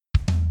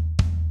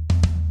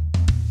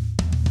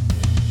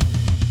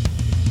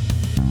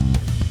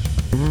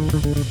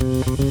Hello,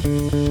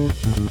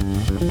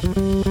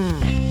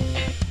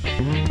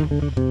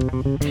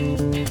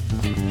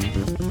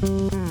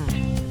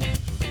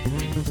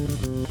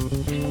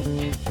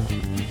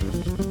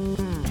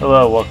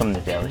 welcome to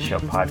the Daily Show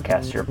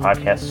Podcast, your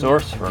podcast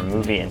source for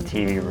movie and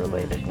TV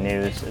related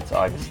news. It's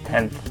August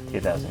 10th,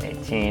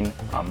 2018.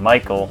 I'm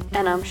Michael.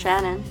 And I'm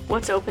Shannon.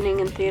 What's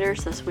opening in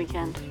theaters this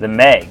weekend? The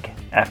Meg.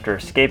 After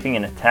escaping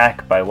an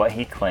attack by what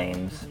he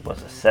claims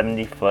was a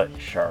 70-foot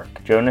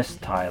shark, Jonas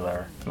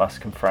Tyler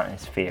must confront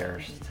his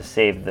fears to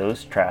save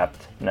those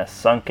trapped in a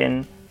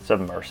sunken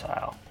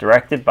submersile.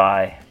 Directed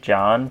by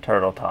Jon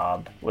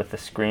Turteltaub, with a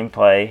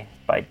screenplay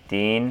by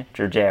Dean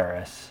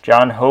Georgaris,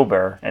 John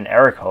Hober, and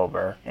Eric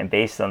Hober, and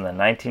based on the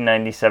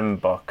 1997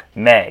 book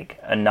Meg,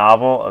 a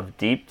novel of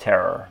deep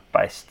terror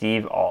by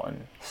Steve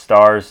Alten.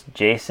 Stars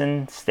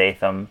Jason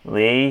Statham,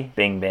 Li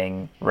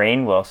Bingbing,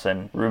 Rainn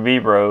Wilson, Ruby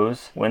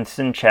Rose,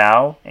 Winston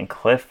Chow, and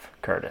Cliff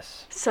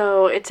Curtis.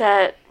 So it's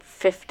at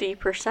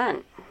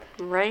 50%,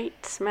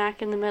 right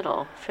smack in the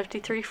middle.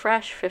 53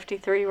 fresh,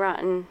 53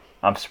 rotten.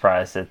 I'm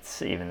surprised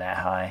it's even that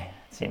high.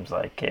 It seems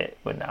like it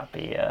would not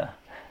be a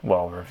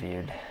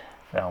well-reviewed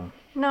film.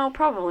 No,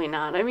 probably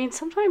not. I mean,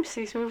 sometimes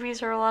these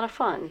movies are a lot of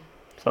fun.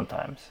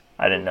 Sometimes.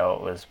 I didn't know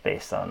it was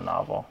based on a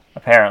novel.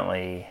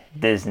 Apparently,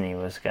 Disney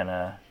was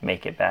gonna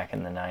make it back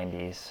in the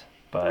 90s,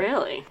 but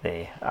really?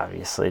 They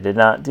obviously did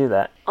not do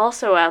that.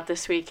 Also out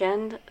this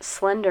weekend,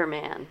 Slender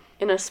Man.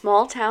 In a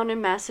small town in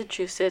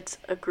Massachusetts,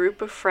 a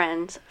group of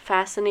friends,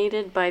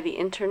 fascinated by the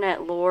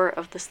internet lore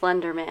of the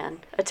Slender Man,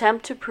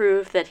 attempt to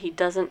prove that he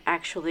doesn't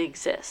actually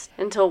exist,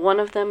 until one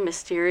of them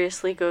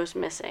mysteriously goes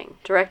missing.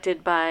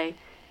 Directed by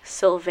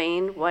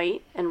Sylvain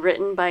White and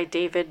written by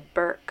David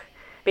Burke,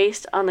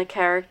 based on the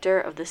character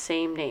of the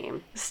same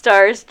name.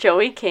 Stars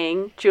Joey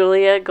King,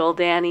 Julia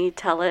Goldani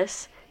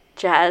Tellis,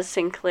 Jazz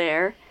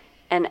Sinclair,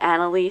 and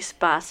Annalise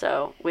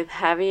Basso, with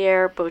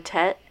Javier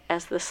Botet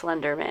as the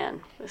Slender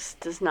Man. This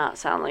does not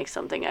sound like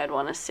something I'd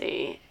want to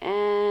see,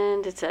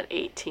 and it's at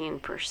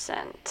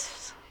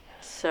 18%.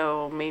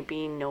 So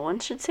maybe no one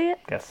should see it?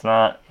 Guess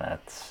not.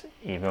 That's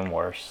even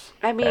worse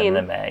than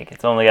The Meg.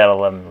 It's only got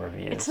 11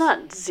 reviews. It's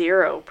not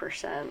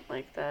 0%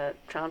 like that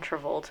John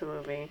Travolta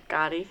movie,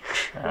 Gotti.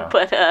 Oh.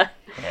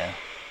 Yeah.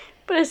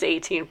 But it's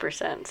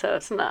 18%, so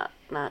it's not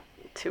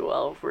too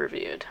well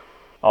reviewed.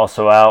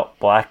 Also out,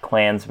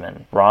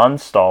 BlacKkKlansman. Ron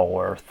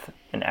Stallworth,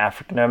 an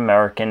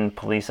African-American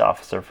police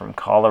officer from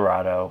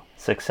Colorado,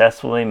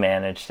 successfully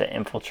managed to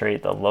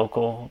infiltrate the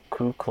local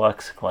Ku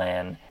Klux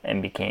Klan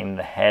and became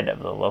the head of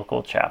the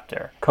local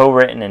chapter.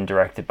 Co-written and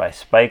directed by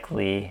Spike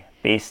Lee,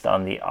 based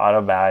on the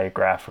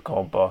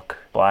autobiographical book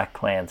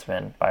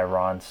BlacKkKlansman by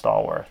Ron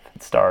Stallworth.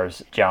 It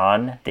stars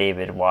John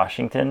David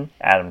Washington,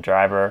 Adam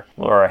Driver,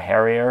 Laura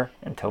Harrier,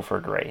 and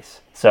Topher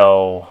Grace.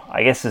 So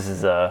I guess this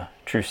is a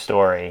true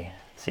story.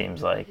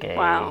 Seems like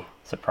a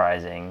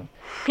surprising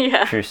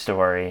true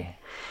story.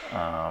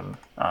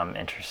 I'm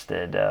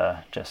interested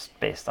just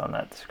based on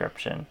that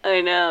description.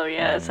 I know,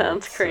 yeah, it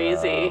sounds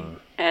crazy.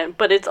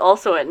 But it's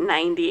also at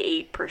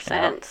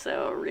 98%,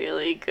 so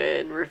really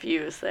good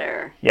reviews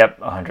there. Yep,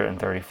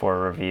 134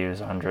 reviews,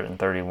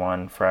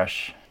 131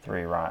 fresh,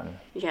 3 rotten.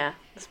 Yeah,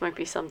 this might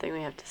be something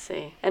we have to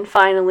see. And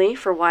finally,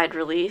 for wide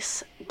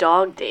release,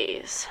 Dog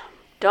Days.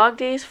 Dog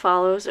Days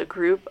follows a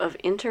group of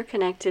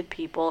interconnected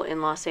people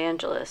in Los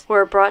Angeles who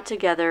are brought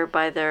together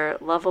by their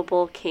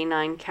lovable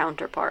canine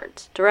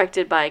counterparts.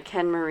 Directed by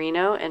Ken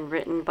Marino and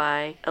written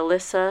by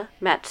Alyssa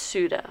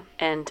Matsuda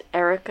and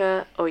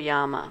Erika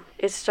Oyama.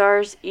 It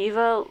stars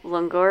Eva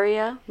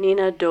Longoria,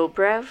 Nina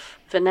Dobrev,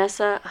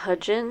 Vanessa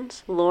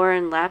Hudgens,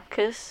 Lauren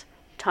Lapkus,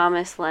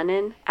 Thomas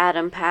Lennon,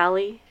 Adam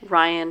Pally,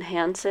 Ryan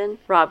Hansen,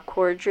 Rob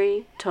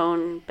Corddry,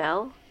 Tone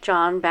Bell,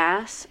 John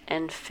Bass,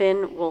 and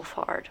Finn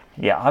Wolfhard.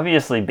 Yeah,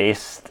 obviously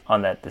based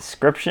on that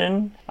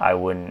description, I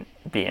wouldn't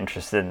be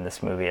interested in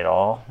this movie at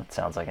all. It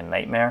sounds like a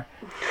nightmare.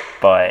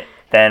 But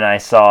then I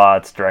saw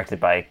it's directed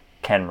by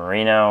Ken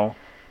Marino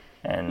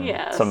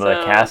and some of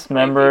the cast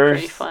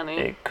members.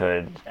 It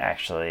could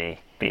actually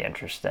be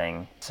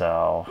interesting.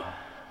 So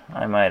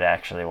I might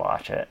actually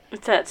watch it.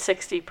 It's at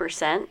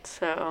 60%,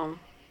 so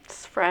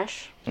it's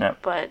fresh,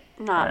 but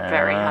not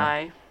very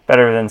high.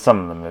 Better than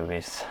some of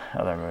the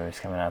other movies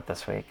coming out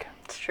this week.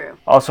 It's true.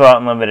 Also out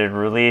in limited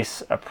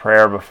release, A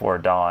Prayer Before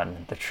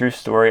Dawn, the true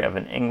story of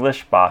an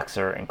English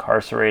boxer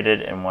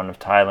incarcerated in one of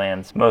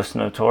Thailand's most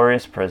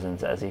notorious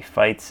prisons as he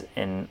fights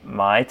in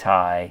Muay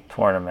Thai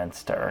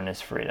tournaments to earn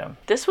his freedom.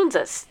 This one's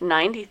at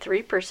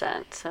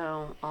 93%,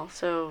 so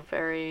also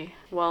very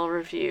well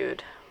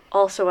reviewed.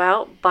 Also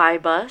out, Buy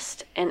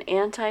Bust, an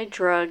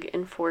anti-drug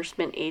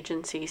enforcement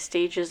agency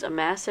stages a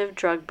massive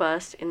drug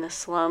bust in the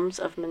slums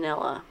of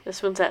Manila.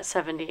 This one's at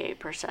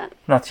 78%.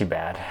 Not too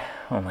bad.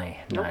 Only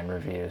 9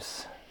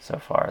 reviews so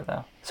far,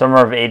 though.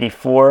 Summer of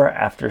 '84,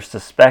 after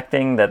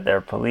suspecting that their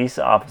police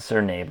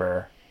officer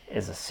neighbor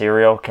is a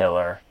serial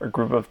killer, a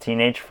group of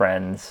teenage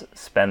friends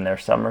spend their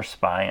summer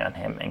spying on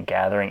him and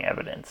gathering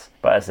evidence.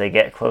 But as they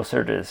get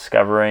closer to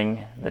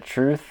discovering the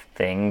truth,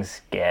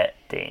 things get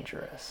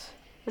dangerous.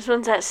 This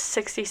one's at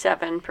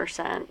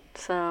 67%,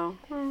 so,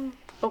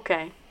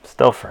 okay.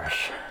 Still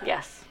fresh.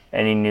 Yes.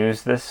 Any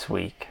news this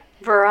week?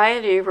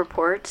 Variety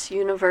reports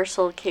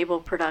Universal Cable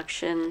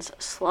Productions'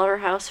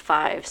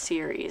 Slaughterhouse-Five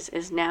series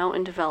is now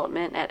in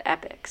development at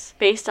Epix.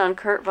 Based on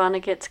Kurt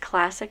Vonnegut's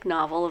classic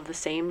novel of the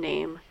same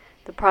name,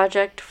 the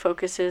project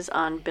focuses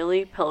on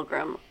Billy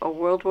Pilgrim, a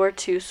World War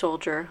II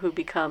soldier who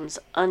becomes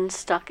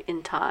unstuck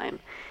in time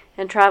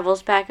and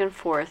travels back and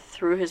forth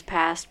through his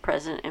past,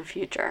 present, and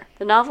future.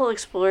 The novel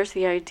explores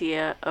the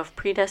idea of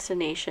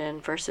predestination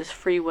versus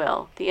free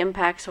will, the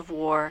impacts of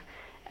war,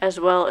 as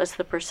well as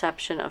the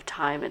perception of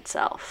time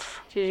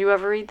itself. Did you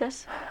ever read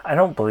this? I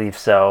don't believe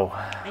so.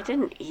 I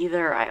didn't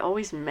either. I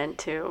always meant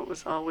to. It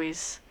was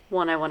always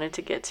one I wanted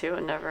to get to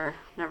and never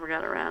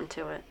got around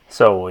to it.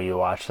 So will you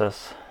watch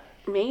this?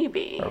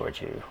 Maybe. Or would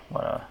you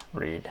want to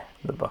read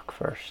the book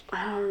first?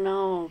 I don't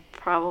know.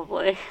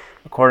 Probably.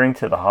 According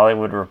to The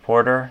Hollywood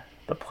Reporter,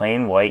 the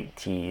Plain White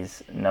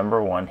T's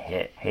 #1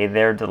 hit, Hey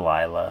There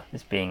Delilah,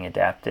 is being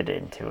adapted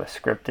into a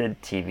scripted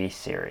TV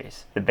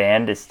series. The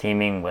band is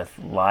teaming with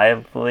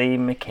Lively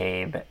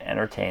McCabe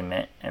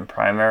Entertainment and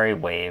Primary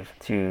Wave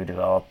to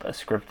develop a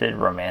scripted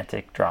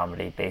romantic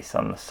dramedy based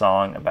on the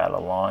song about a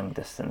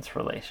long-distance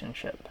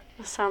relationship.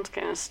 This sounds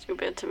kind of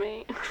stupid to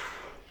me.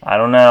 I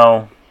don't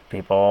know.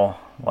 People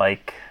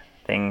like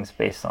things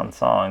based on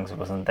songs.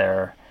 Wasn't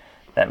there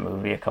that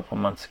movie a couple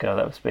months ago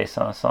that was based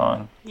on a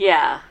song?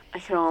 Yeah, I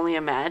can only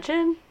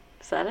imagine.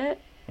 Is that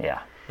it? Yeah,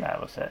 that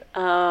was it.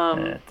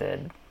 And it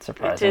did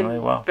surprisingly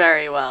well.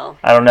 Very well.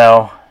 I don't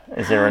know.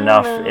 Is there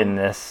enough in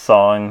this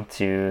song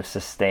to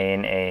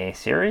sustain a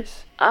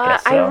series?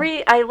 Guess so.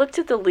 I looked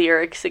at the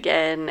lyrics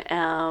again,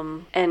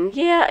 and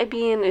yeah, I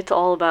mean, it's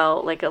all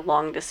about like a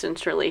long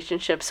distance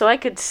relationship, so I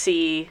could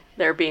see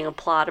there being a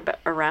plot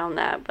around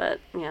that, but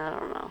yeah, I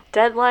don't know.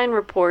 Deadline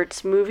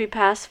reports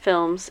MoviePass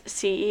Films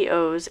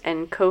CEOs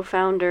and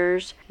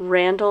co-founders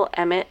Randall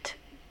Emmett,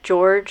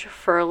 George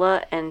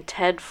Furla, and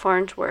Ted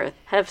Farnsworth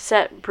have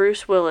set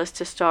Bruce Willis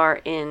to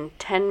star in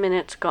 10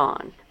 Minutes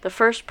Gone, the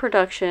first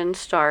production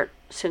start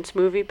since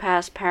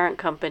MoviePass parent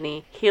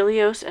company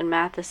Helios and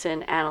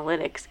Matheson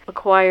Analytics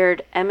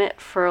acquired Emmett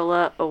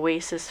Furla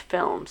Oasis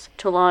Films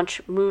to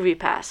launch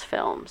MoviePass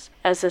Films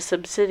as a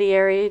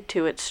subsidiary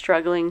to its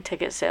struggling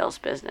ticket sales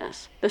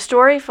business. The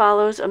story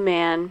follows a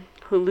man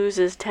who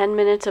loses 10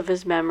 minutes of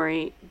his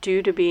memory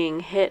due to being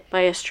hit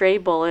by a stray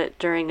bullet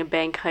during a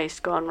bank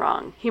heist gone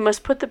wrong. He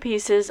must put the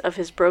pieces of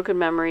his broken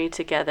memory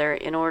together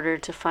in order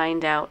to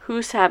find out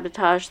who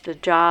sabotaged the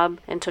job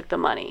and took the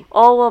money,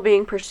 all while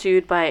being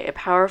pursued by a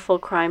powerful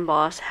crime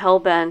boss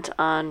hell-bent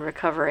on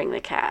recovering the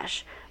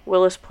cash.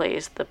 Willis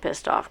plays the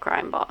pissed-off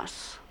crime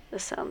boss.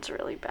 This sounds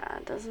really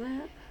bad, doesn't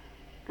it?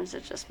 Or is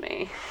it just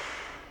me?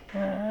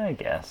 I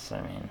guess.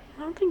 I mean,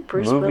 I don't think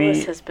Bruce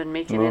Willis has been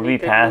making any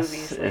good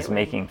movies lately. MoviePass is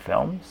making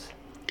films?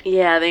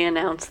 Yeah, they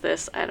announced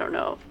this, I don't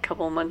know, a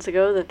couple months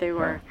ago that they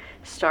were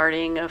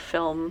starting a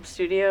film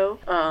studio.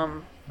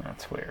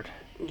 That's weird.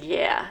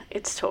 Yeah,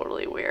 it's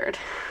totally weird.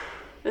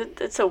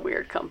 It's a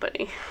weird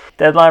company.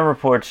 Deadline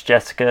reports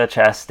Jessica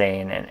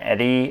Chastain and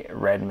Eddie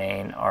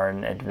Redmayne are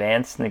in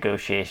advanced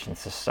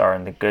negotiations to star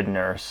in The Good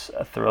Nurse,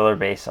 a thriller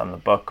based on the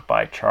book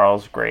by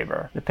Charles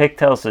Graeber. The pic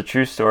tells the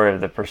true story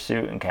of the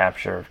pursuit and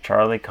capture of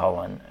Charlie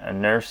Cullen, a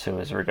nurse who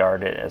is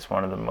regarded as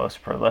one of the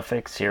most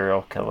prolific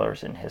serial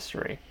killers in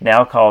history.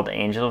 Now called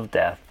Angel of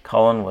Death,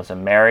 Cullen was a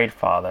married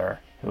father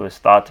who was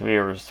thought to be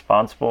a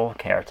responsible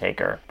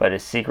caretaker, but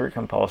his secret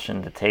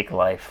compulsion to take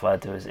life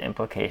led to his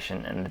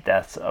implication in the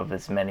deaths of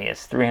as many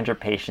as 300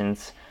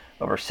 patients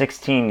over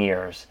 16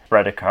 years,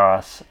 spread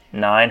across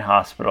 9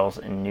 hospitals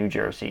in New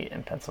Jersey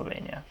and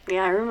Pennsylvania.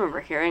 Yeah, I remember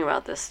hearing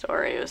about this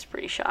story. It was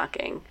pretty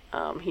shocking.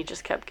 He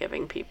just kept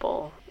giving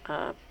people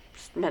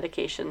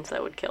medications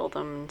that would kill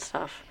them and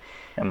stuff.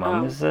 And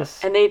when was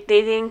this? And they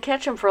didn't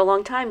catch him for a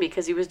long time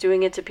because he was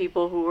doing it to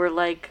people who were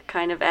like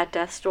kind of at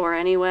death's door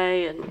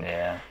anyway, and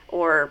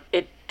or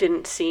it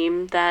didn't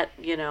seem that,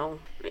 you know,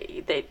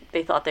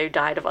 they thought they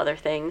died of other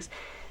things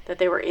that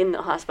they were in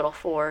the hospital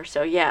for.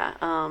 So yeah,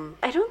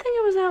 I don't think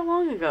it was that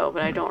long ago,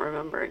 but I don't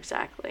remember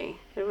exactly.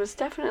 It was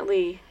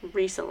definitely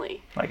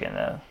recently. Like in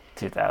the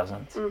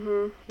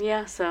 2000s.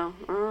 Yeah, so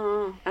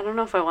I don't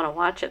know if I want to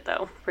watch it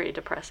though. Pretty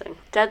depressing.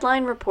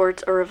 Deadline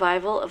reports a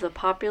revival of the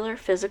popular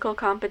physical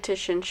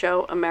competition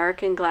show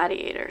American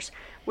Gladiators,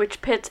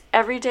 which pits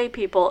everyday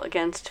people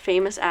against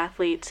famous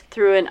athletes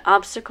through an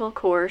obstacle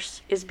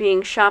course, is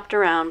being shopped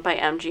around by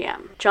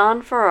MGM.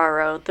 John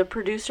Ferraro, the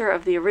producer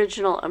of the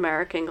original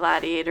American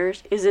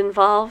Gladiators, is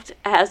involved,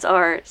 as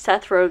are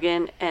Seth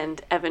Rogen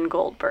and Evan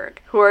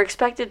Goldberg, who are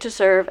expected to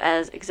serve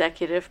as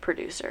executive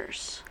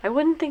producers. I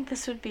wouldn't think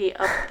this would be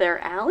up their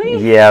alley.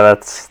 Yeah,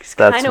 that's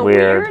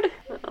weird.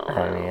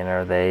 I mean,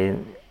 are they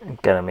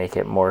gonna make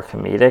it more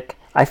comedic?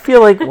 I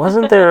feel like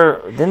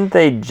didn't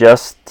they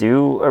just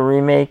do a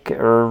remake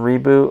or a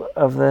reboot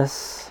of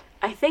this?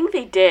 I think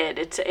they did.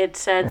 It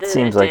said that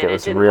seems like it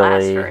was didn't really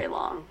last very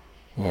long.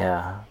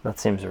 Yeah, that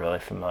seems really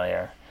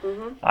familiar.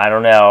 I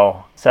don't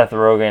know. Seth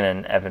Rogen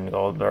and Evan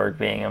Goldberg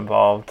being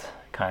involved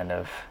kind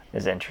of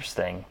is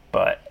interesting,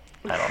 but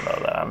I don't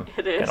know that I'm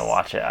going to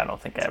watch it. I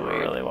don't think I ever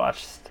really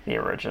watched the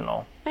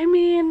original. I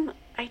mean,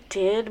 I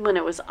did when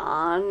it was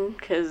on,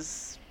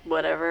 because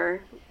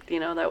whatever,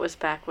 that was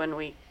back when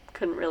we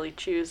couldn't really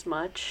choose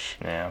much.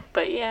 Yeah.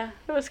 But yeah,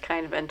 it was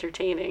kind of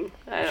entertaining.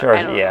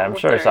 I'm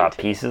sure I saw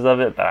pieces of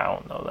it, but I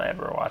don't know that I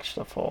ever watched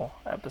a full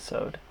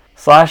episode.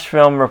 Slash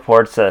Film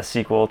reports that a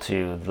sequel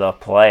to The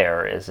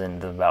Player is in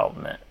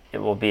development. It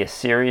will be a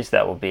series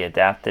that will be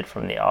adapted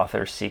from the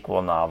author's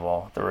sequel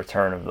novel, The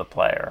Return of the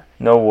Player.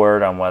 No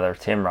word on whether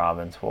Tim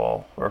Robbins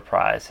will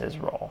reprise his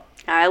role.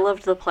 I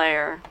loved The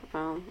Player.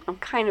 I'm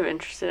kind of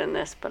interested in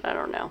this, but I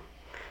don't know.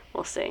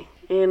 We'll see.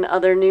 In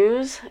other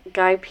news,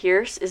 Guy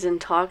Pearce is in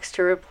talks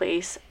to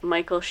replace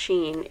Michael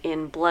Sheen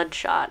in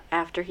Bloodshot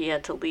after he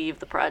had to leave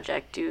the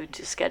project due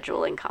to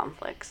scheduling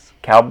conflicts.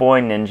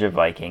 Cowboy Ninja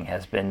Viking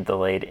has been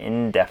delayed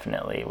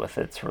indefinitely with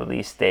its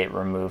release date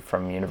removed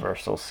from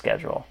Universal's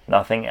schedule.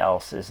 Nothing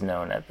else is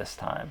known at this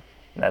time.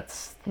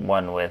 That's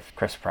one with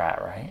Chris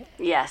Pratt, right?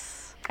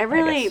 Yes.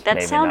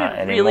 That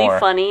sounded really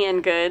funny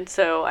and good,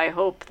 so I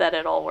hope that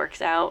it all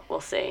works out.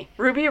 We'll see.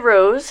 Ruby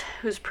Rose,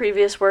 whose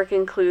previous work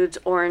includes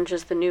Orange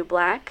is the New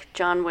Black,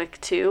 John Wick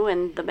 2,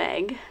 and The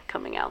Meg,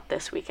 coming out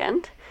this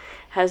weekend,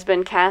 has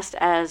been cast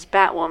as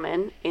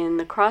Batwoman in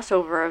the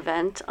crossover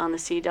event on the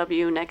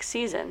CW next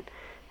season,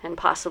 and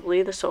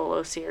possibly the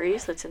solo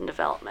series that's in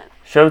development.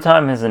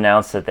 Showtime has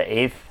announced that the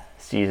 8th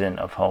season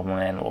of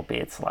Homeland will be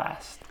its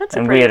last. That's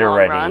a pretty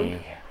long run.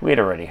 We had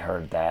already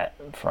heard that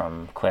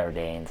from Claire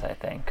Danes, I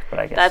think, but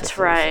I guess that's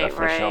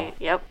right.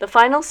 Yep. The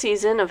final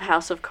season of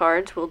House of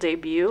Cards will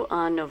debut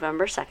on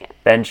November 2nd.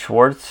 Ben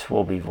Schwartz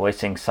will be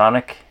voicing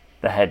Sonic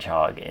the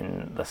Hedgehog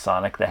in the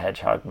Sonic the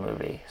Hedgehog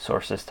movie,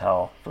 sources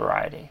tell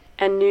Variety.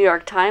 And New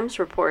York Times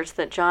reports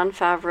that Jon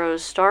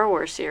Favreau's Star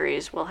Wars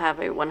series will have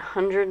a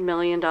 $100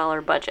 million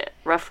budget,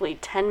 roughly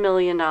 $10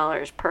 million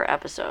per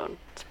episode.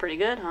 It's pretty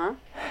good, huh?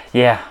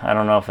 Yeah, I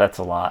don't know if that's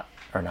a lot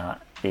or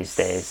not these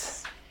days.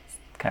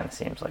 Kind of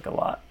seems like a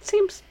lot.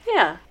 Seems,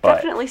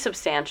 definitely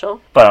substantial.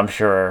 But I'm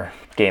sure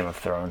Game of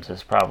Thrones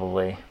is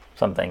probably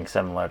something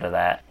similar to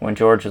that. When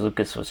George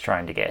Lucas was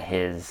trying to get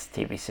his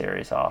TV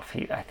series off,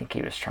 I think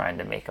he was trying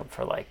to make them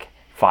for like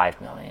 $5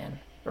 million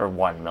or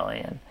 $1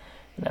 million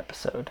an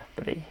episode,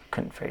 but he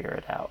couldn't figure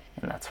it out,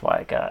 and that's why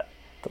it got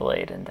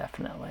delayed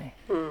indefinitely.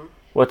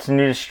 What's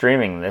new to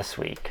streaming this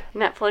week?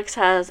 Netflix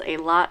has a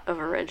lot of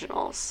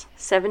originals.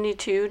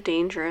 72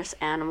 Dangerous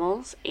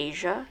Animals,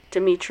 Asia,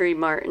 Dimitri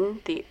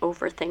Martin, The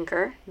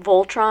Overthinker,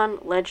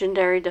 Voltron,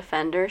 Legendary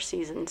Defender,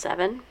 Season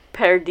 7,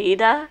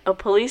 Perdida, a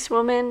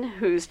policewoman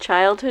whose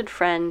childhood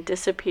friend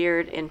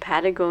disappeared in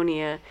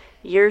Patagonia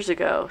years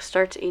ago,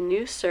 starts a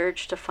new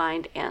search to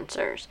find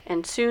answers,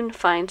 and soon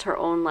finds her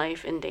own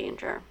life in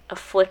danger.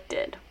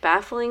 Afflicted,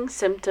 baffling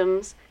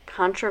symptoms,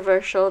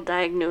 controversial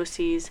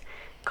diagnoses,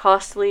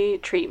 costly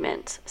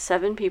treatments.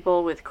 7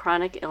 people with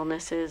chronic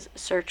illnesses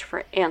search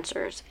for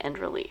answers and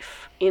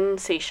relief.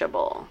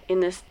 Insatiable. In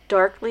this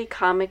darkly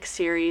comic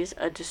series,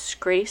 a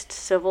disgraced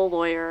civil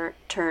lawyer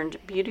turned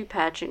beauty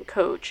pageant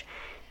coach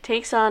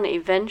takes on a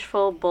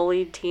vengeful,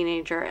 bullied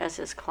teenager as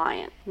his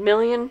client. £1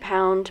 million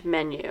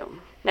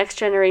menu. Next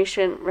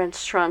generation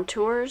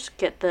restaurateurs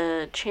get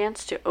the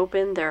chance to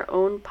open their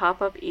own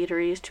pop-up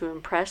eateries to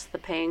impress the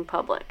paying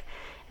public,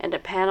 and a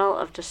panel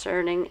of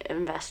discerning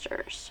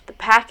investors. The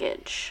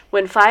package.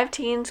 When 5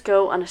 teens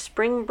go on a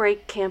spring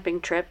break camping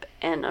trip,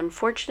 an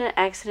unfortunate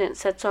accident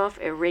sets off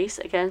a race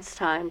against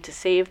time to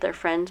save their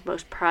friend's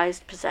most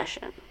prized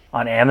possession.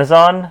 On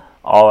Amazon,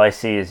 All I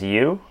See Is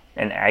You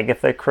and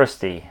Agatha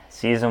Christie,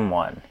 Season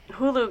 1.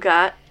 Hulu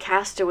got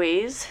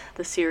Castaways,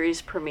 the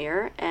series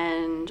premiere,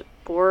 and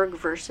Borg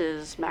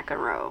vs.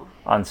 McEnroe.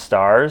 On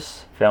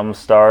Stars, Film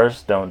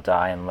Stars Don't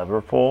Die in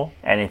Liverpool.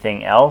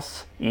 Anything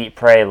Else? Eat,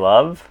 Pray,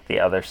 Love, The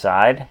Other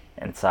Side,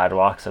 and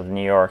Sidewalks of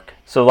New York.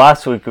 So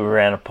last week we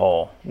ran a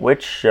poll.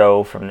 Which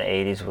show from the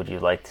 80s would you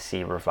like to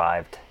see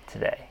revived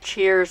today?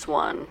 Cheers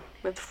won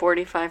with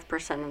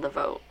 45% of the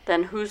vote.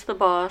 Then Who's the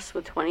Boss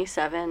with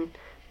 27%,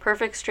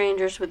 Perfect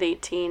Strangers with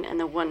 18%, and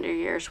The Wonder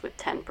Years with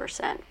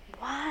 10%.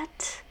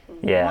 What?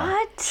 Yeah.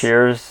 What?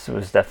 Cheers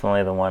was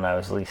definitely the one I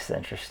was least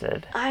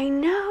interested. I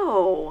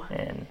know.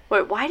 In.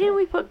 Wait, why didn't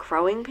we put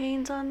Growing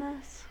Pains on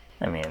this?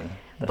 I mean,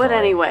 but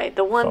anyway,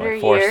 The Wonder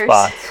Years. 4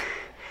 spots.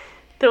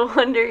 The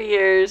Wonder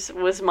Years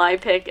was my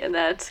pick, and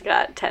that's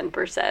got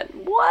 10%.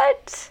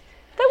 What?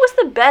 That was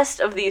the best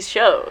of these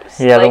shows.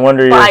 Yeah, The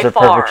Wonder Years or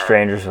Perfect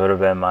Strangers would have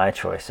been my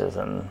choices,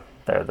 and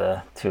they're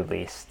the 2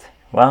 least.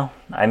 Well,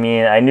 I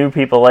mean, I knew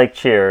people liked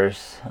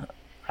Cheers.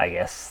 I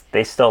guess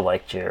they still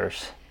like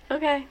Cheers.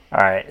 Okay.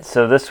 Alright,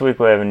 so this week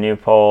we have a new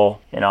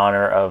poll in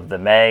honor of The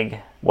Meg.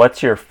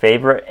 What's your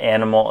favorite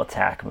animal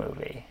attack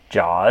movie?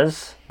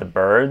 Jaws, The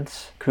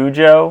Birds,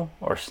 Cujo,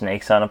 or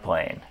Snakes on a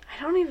Plane?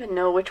 I don't even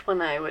know which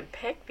one I would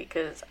pick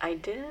because I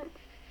didn't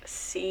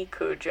see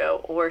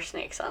Cujo or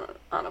snakes on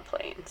a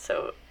plane,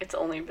 so it's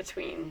only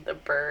between the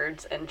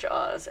birds and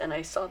Jaws, and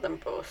I saw them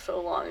both so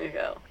long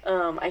ago.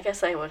 I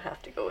guess I would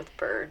have to go with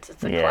birds.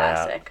 It's a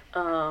classic.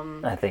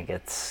 I think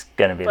it's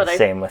gonna be the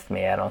same with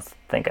me. I don't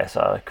think I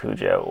saw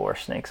Cujo or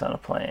snakes on a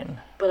plane.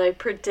 But I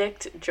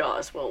predict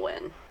Jaws will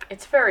win.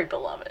 It's very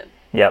beloved.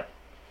 Yep,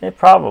 it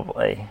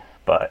probably.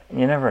 But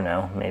you never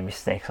know. Maybe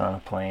Snakes on a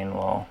Plane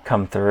will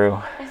come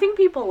through. I think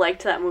people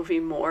liked that movie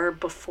more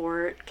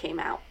before it came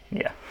out.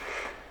 Yeah.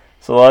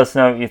 So let us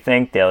know what you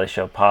think. Daily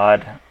Show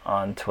Pod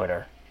on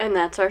Twitter. And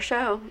that's our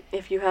show.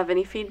 If you have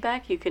any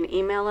feedback, you can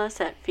email us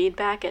at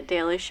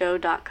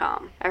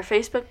feedback@dailyshow.com. Our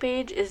Facebook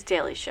page is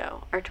Daily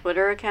Show. Our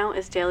Twitter account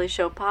is Daily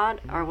Show Pod.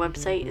 Our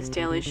website is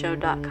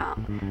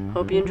dailyshow.com.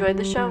 Hope you enjoyed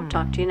the show.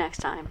 Talk to you next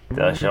time.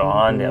 Daily Show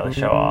on, Daily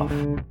Show off.